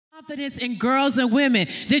Confidence in girls and women.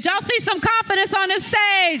 Did y'all see some confidence on this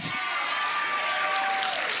stage?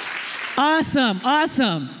 Awesome,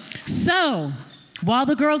 awesome. So, while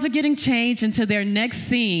the girls are getting changed into their next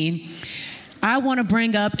scene, I want to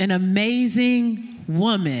bring up an amazing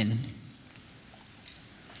woman.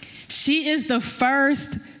 She is the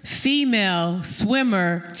first female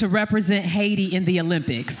swimmer to represent Haiti in the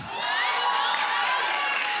Olympics.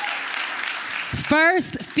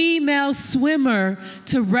 First female swimmer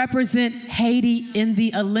to represent Haiti in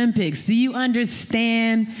the Olympics. Do you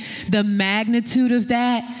understand the magnitude of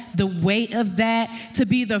that, the weight of that, to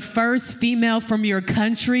be the first female from your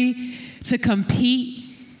country to compete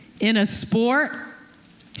in a sport?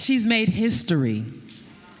 She's made history.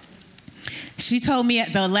 She told me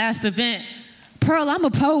at the last event, Pearl, I'm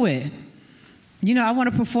a poet. You know, I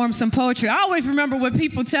want to perform some poetry. I always remember what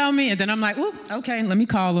people tell me, and then I'm like, ooh, okay, let me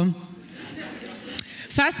call them.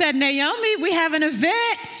 So I said, Naomi, we have an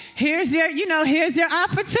event. Here's your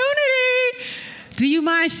opportunity. Do you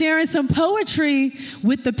mind sharing some poetry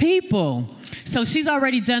with the people? So she's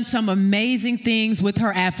already done some amazing things with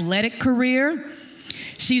her athletic career.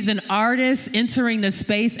 She's an artist entering the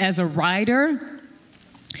space as a writer.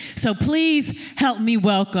 So please help me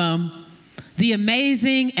welcome the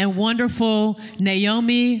amazing and wonderful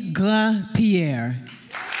Naomy Grand'Pierre.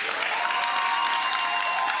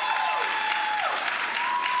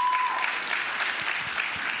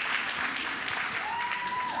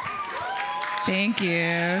 Thank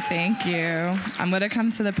you, thank you. I'm gonna come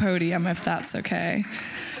to the podium if that's okay.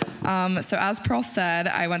 So as Pearl said,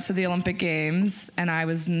 I went to the Olympic Games and I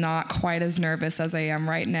was not quite as nervous as I am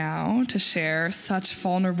right now to share such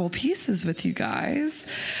vulnerable pieces with you guys.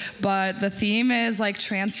 But the theme is like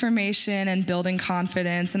transformation and building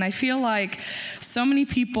confidence, and I feel like so many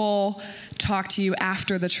people talk to you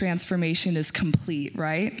after the transformation is complete,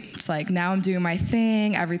 right? It's like, now I'm doing my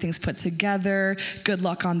thing, everything's put together, good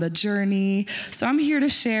luck on the journey. So I'm here to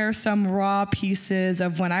share some raw pieces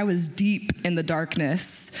of when I was deep in the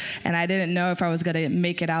darkness and I didn't know if I was gonna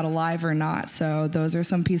make it out alive or not. So those are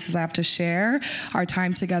some pieces I have to share. Our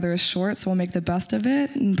time together is short, so we'll make the best of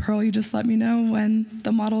it. And Pearl, you just let me know when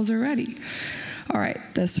the models are ready. All right,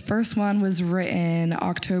 this first one was written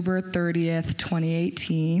October 30th,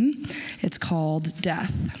 2018. It's called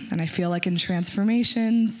Death. And I feel like in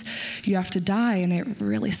transformations, you have to die and it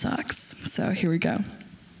really sucks. So here we go.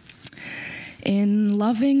 In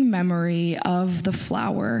loving memory of the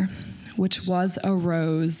flower, which was a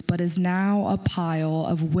rose, but is now a pile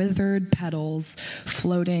of withered petals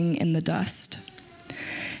floating in the dust.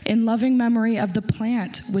 In loving memory of the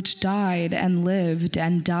plant which died and lived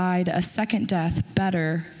and died a second death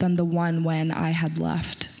better than the one when I had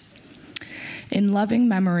left. In loving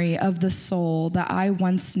memory of the soul that I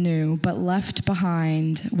once knew but left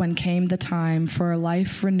behind when came the time for a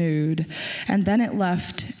life renewed, and then it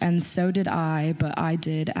left and so did I, but I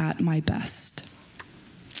did at my best.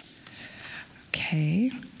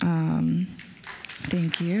 Okay,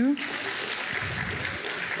 thank you.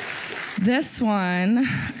 This one,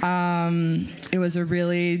 it was a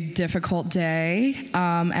really difficult day,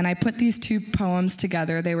 and I put these two poems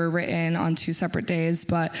together. They were written on two separate days,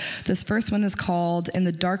 but this first one is called In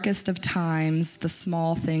the Darkest of Times, the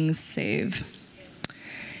Small Things Save.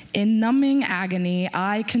 In numbing agony,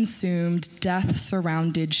 I consumed, death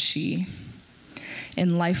surrounded she.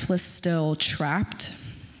 In lifeless still trapped,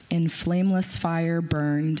 in flameless fire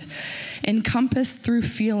burned, encompassed through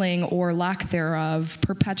feeling or lack thereof,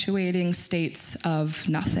 perpetuating states of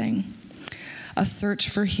nothing. A search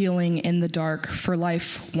for healing in the dark, for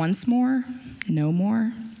life once more, no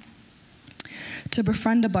more. To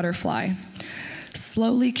befriend a butterfly,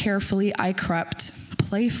 slowly, carefully I crept,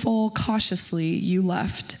 playful, cautiously you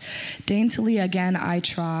left. Daintily again I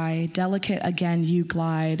try, delicate again you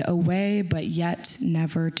glide, away but yet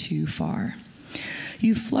never too far.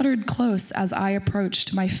 You fluttered close as I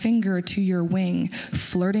approached, my finger to your wing,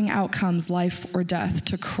 flirting outcomes, life or death,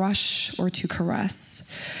 to crush or to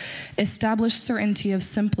caress. Established certainty of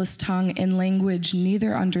simplest tongue in language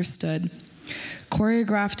neither understood.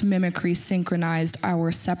 Choreographed mimicry synchronized,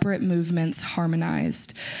 our separate movements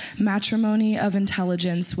harmonized. Matrimony of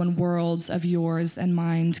intelligence when worlds of yours and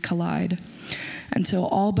mind collide. Until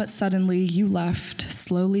all but suddenly you left,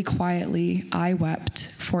 slowly, quietly, I wept,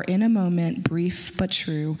 for in a moment, brief but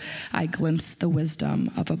true, I glimpsed the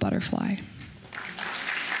wisdom of a butterfly.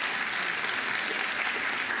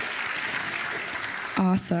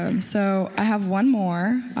 Awesome. So I have one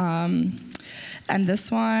more, and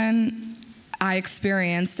this one, I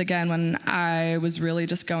experienced, again, when I was really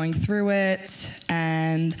just going through it,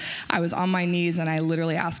 and I was on my knees, and I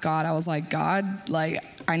literally asked God, I was like, God, like,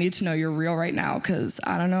 I need to know you're real right now, because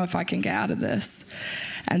I don't know if I can get out of this.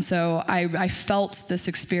 And so I felt this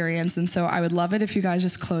experience, and so I would love it if you guys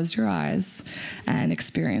just closed your eyes and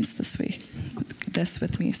experience this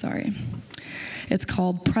with me. It's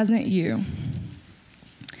called Present You.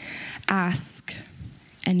 Ask,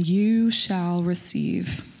 and you shall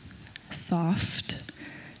receive. Soft,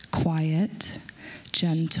 quiet,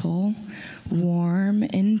 gentle, warm,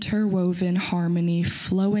 interwoven harmony,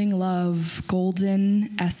 flowing love,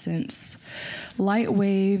 golden essence, light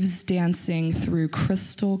waves dancing through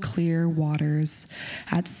crystal clear waters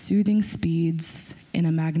at soothing speeds in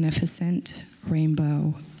a magnificent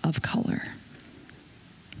rainbow of color.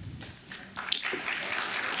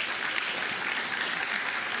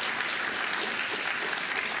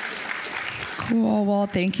 Cool. Well,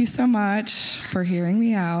 thank you so much for hearing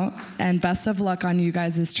me out, and best of luck on you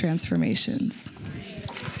guys' transformations.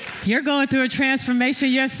 You're going through a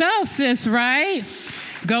transformation yourself, sis, right?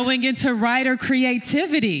 Going into writer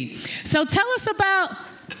creativity. So tell us about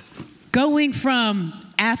going from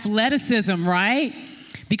athleticism, right?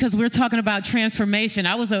 Because we're talking about transformation.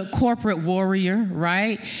 I was a corporate warrior,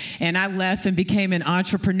 right? And I left and became an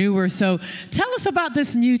entrepreneur. So tell us about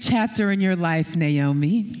this new chapter in your life,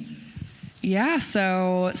 Naomi. Yeah,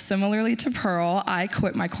 so similarly to Pearl, I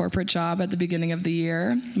quit my corporate job at the beginning of the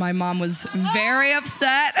year. My mom was very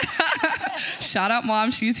upset. Shout out, Mom,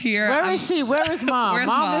 she's here. Where is she? Where is Mom? Where's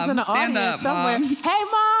Mom is in the Stand audience up, somewhere. Mom. Hey,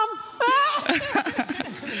 Mom!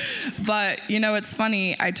 But, you know, it's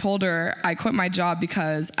funny. I told her I quit my job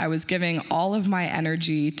because I was giving all of my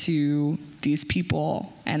energy to these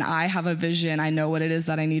people, and I have a vision. I know what it is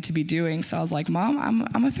that I need to be doing. So I was like, Mom, I'm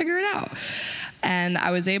going to figure it out. And I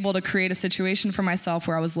was able to create a situation for myself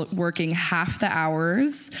where I was working half the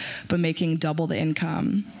hours, but making double the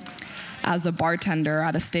income as a bartender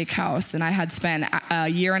at a steakhouse. And I had spent a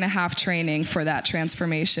year and a half training for that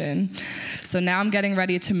transformation. So now I'm getting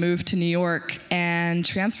ready to move to New York, and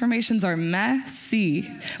transformations are messy.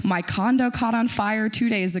 My condo caught on fire 2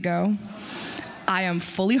 days ago. I am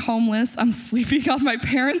fully homeless. I'm sleeping on my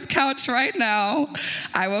parents' couch right now.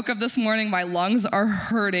 I woke up this morning, my lungs are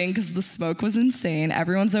hurting because the smoke was insane.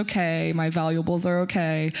 Everyone's okay. My valuables are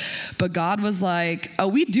okay. But God was like, oh,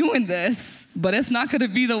 we doing this, but it's not going to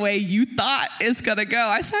be the way you thought it's going to go.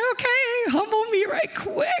 I said, okay, humble me right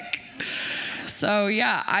quick. So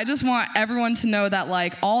yeah, I just want everyone to know that,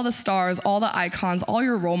 like, all the stars, all the icons, all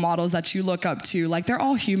your role models that you look up to, like, they're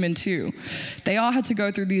all human too. They all had to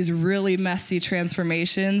go through these really messy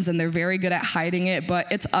transformations, and they're very good at hiding it,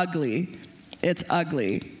 but it's ugly. It's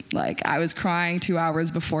ugly. Like, I was crying 2 hours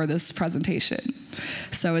before this presentation.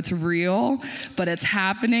 So it's real, but it's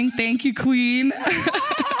happening. Thank you, Queen.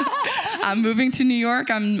 I'm moving to New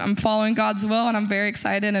York. I'm following God's will, and I'm very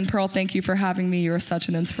excited. And Pearl, thank you for having me. You're such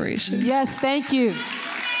an inspiration. Yes, thank you.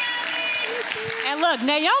 And look,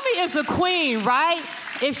 Naomi is a queen, right?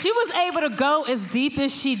 If she was able to go as deep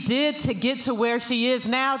as she did to get to where she is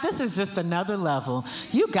now, this is just another level.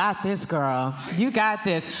 You got this, girl. You got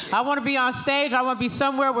this. I want to be on stage. I want to be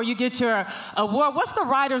somewhere where you get your award. What's the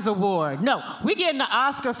Writer's Award? No, we're getting the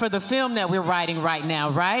Oscar for the film that we're writing right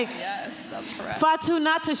now, right? Yes, that's correct. Fatu,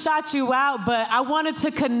 not to shout you out, but I wanted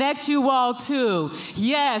to connect you all too.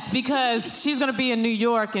 Yes, because she's going to be in New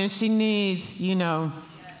York and she needs, you know.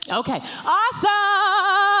 Okay. Awesome.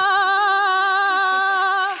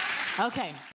 Okay.